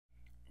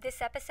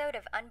This episode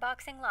of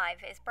Unboxing Live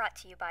is brought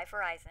to you by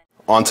Verizon.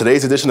 On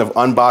today's edition of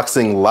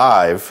Unboxing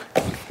Live,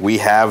 we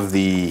have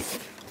the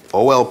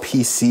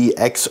OLPC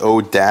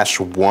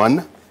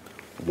XO-1,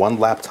 one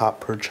laptop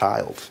per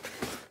child.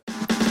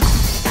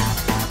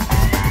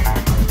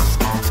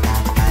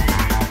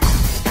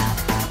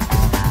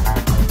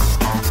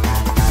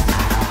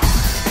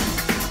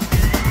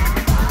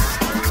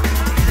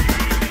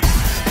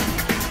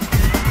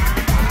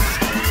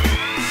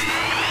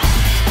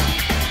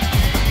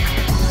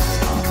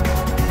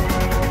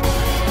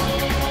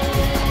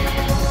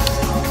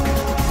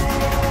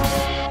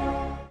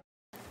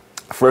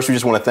 First, we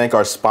just want to thank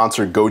our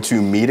sponsor,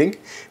 GoToMeeting.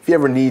 If you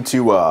ever need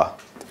to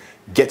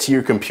get to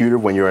your computer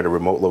when you're at a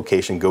remote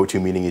location,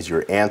 GoToMeeting is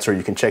your answer.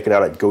 You can check it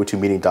out at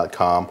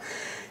gotomeeting.com.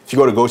 If you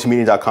go to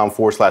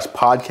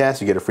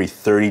gotomeeting.com/podcast, you get a free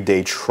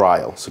 30-day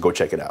trial, so go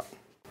check it out.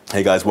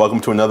 Hey guys, welcome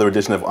to another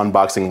edition of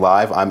Unboxing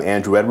Live. I'm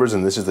Andrew Edwards,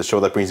 and this is the show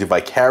that brings you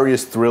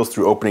vicarious thrills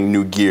through opening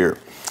new gear.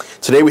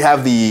 Today we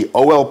have the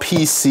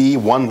OLPC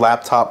one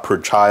laptop per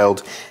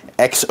child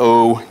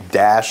XO-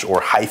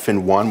 or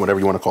 -1,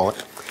 whatever you want to call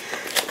it.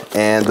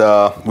 And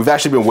we've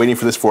actually been waiting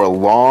for this for a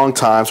long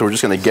time, so we're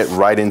just going to get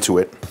right into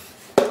it.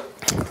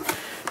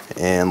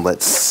 And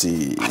let's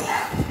see.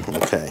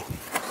 Okay.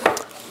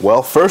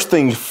 Well, first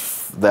thing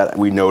that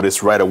we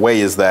noticed right away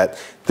is that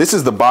this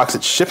is the box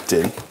it's shipped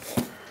in.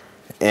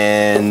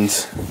 And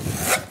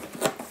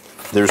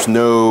there's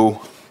no,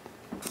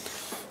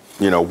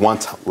 one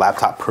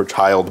laptop per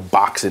child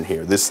box in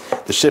here.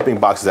 The shipping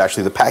box is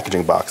actually the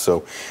packaging box.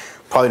 So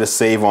probably to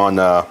save on,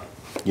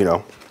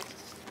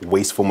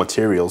 wasteful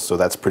materials, so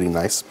that's pretty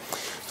nice.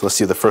 So let's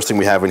see, the first thing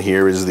we have in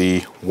here is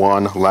the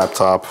one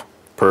laptop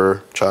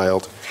per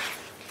child.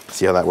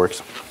 See how that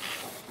works.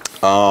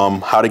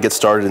 How to get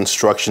started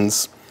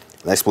instructions,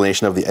 an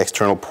explanation of the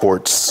external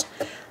ports,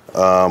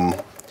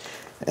 and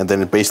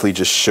then it basically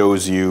just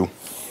shows you,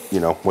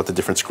 what the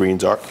different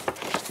screens are.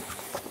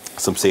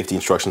 Some safety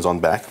instructions on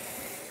the back.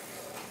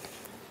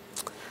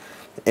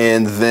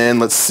 And then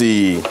let's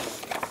see,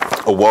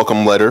 a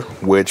welcome letter,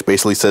 which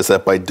basically says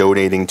that by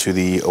donating to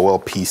the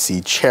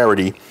OLPC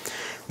charity,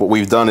 what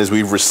we've done is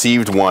we've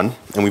received one,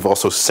 and we've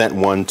also sent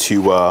one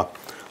to a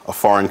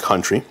foreign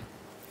country.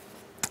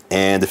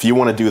 And if you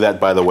want to do that,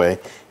 by the way,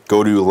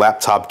 go to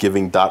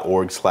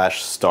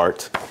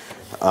laptopgiving.org/start,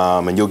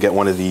 and you'll get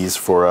one of these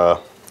for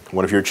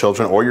one of your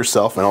children or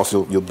yourself, and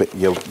also you'll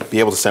be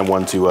able to send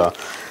one to a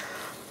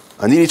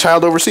needy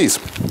child overseas.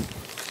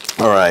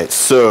 All right,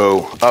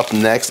 so up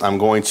next, I'm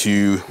going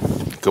to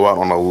go out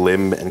on a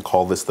limb and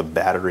call this the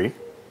battery.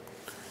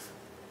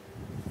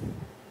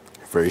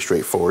 Very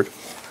straightforward.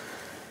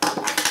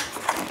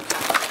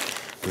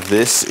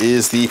 This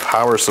is the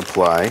power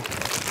supply.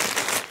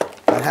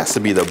 That has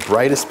to be the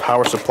brightest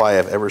power supply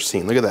I've ever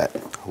seen. Look at that,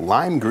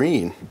 lime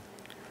green.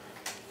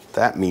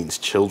 That means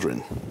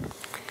children.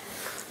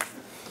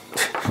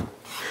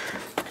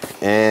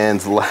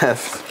 And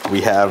last,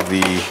 we have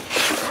the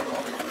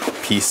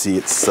PC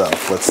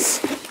itself. Let's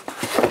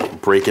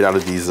break it out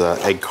of these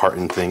egg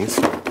carton things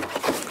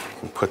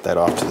and put that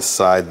off to the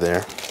side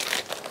there.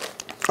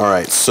 All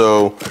right,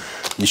 so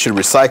you should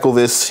recycle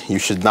this. You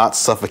should not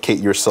suffocate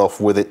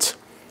yourself with it,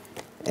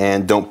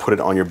 and don't put it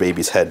on your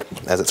baby's head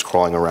as it's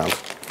crawling around.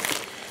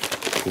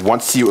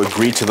 Once you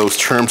agree to those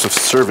terms of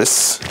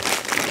service,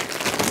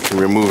 you can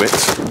remove it.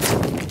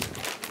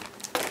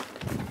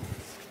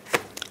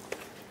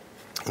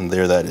 And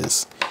there that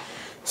is.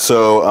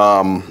 So,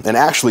 and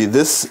actually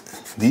these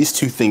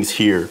two things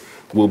here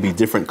will be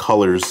different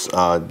colors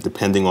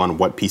depending on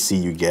what PC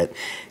you get.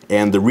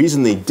 And the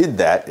reason they did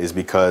that is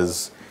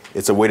because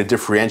it's a way to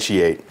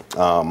differentiate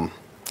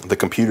the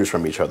computers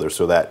from each other,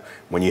 so that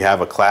when you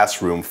have a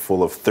classroom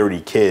full of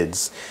 30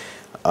 kids,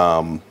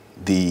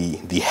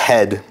 the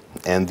head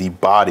and the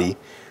body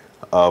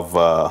of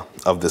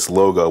this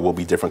logo will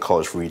be different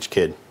colors for each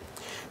kid.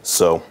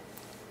 So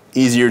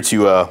easier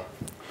to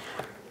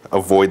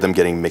avoid them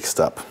getting mixed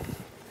up.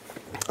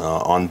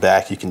 On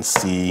back, you can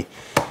see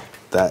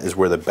that is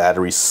where the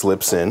battery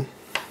slips in.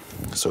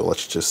 So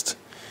let's just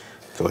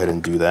go ahead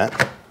and do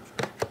that.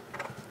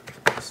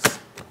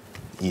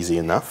 Easy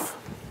enough.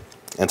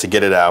 And to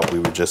get it out, we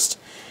would just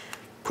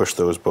push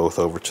those both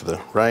over to the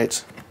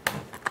right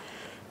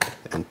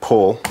and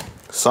pull.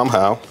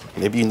 Somehow,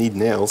 maybe you need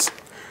nails.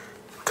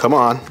 Come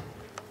on.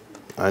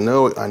 I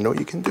know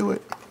you can do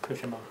it.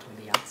 Push them up to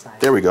the outside.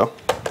 There we go.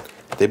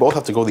 They both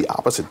have to go the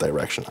opposite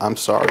direction. I'm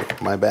sorry,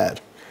 my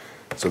bad.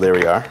 So there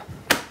we are.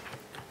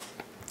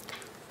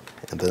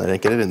 And then I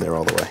didn't get it in there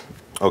all the way.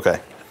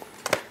 Okay.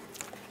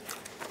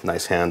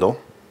 Nice handle.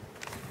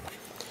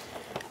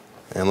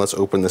 And let's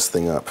open this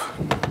thing up.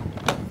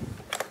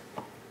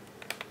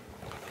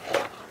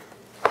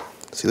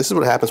 See, this is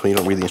what happens when you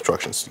don't read the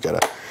instructions. You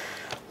gotta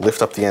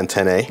lift up the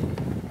antennae.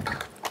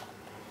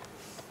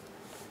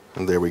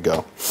 And there we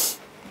go.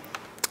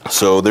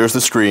 So there's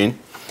the screen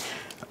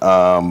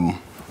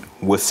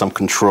with some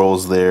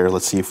controls there.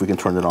 Let's see if we can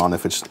turn it on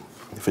if it's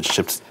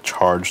shipped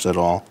charged at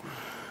all.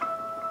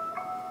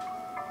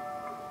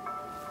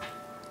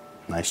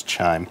 nice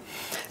chime.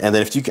 And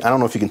then I don't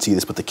know if you can see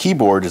this, but the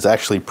keyboard is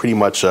actually pretty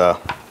much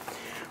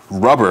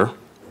rubber.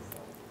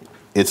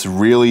 It's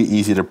really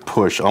easy to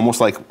push,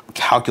 almost like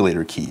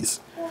calculator keys.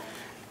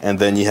 And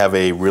then you have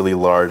a really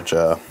large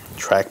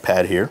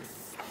trackpad here,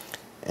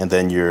 and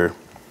then your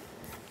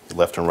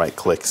left and right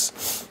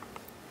clicks.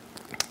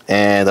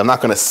 And I'm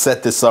not going to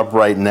set this up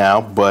right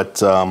now, but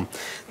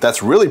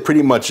that's really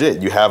pretty much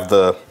it. You have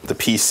the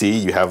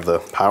PC, you have the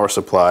power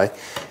supply,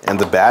 and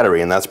the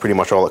battery, and that's pretty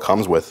much all it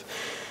comes with.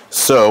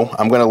 So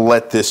I'm going to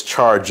let this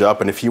charge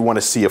up, and if you want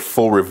to see a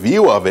full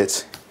review of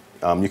it,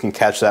 you can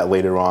catch that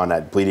later on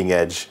at Bleeding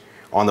Edge,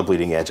 on the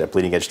Bleeding Edge at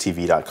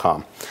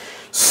bleedingedgetv.com.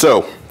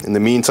 So in the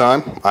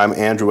meantime, I'm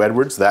Andrew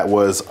Edwards. That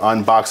was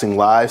Unboxing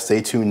Live.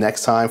 Stay tuned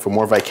next time for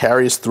more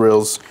vicarious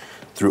thrills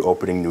through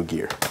opening new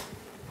gear.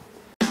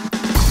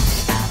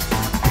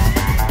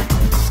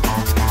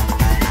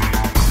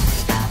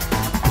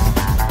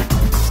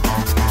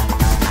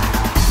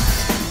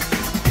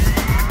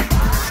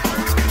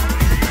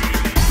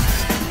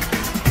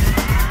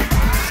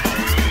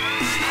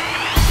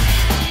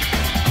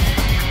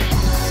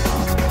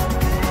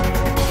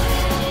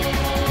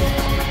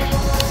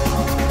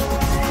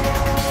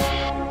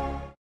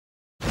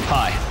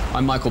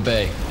 I'm Michael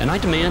Bay, and I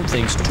demand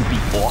things to be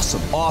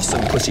awesome.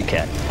 Awesome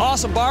pussycat.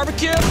 Awesome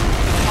barbecue.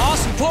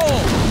 Awesome pool.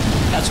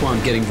 That's why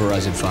I'm getting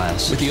Verizon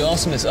Fios. With the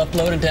awesomest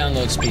upload and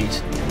download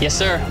speeds. Yes,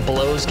 sir.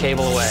 Blows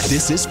cable away.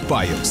 This is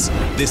Fios.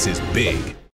 This is big.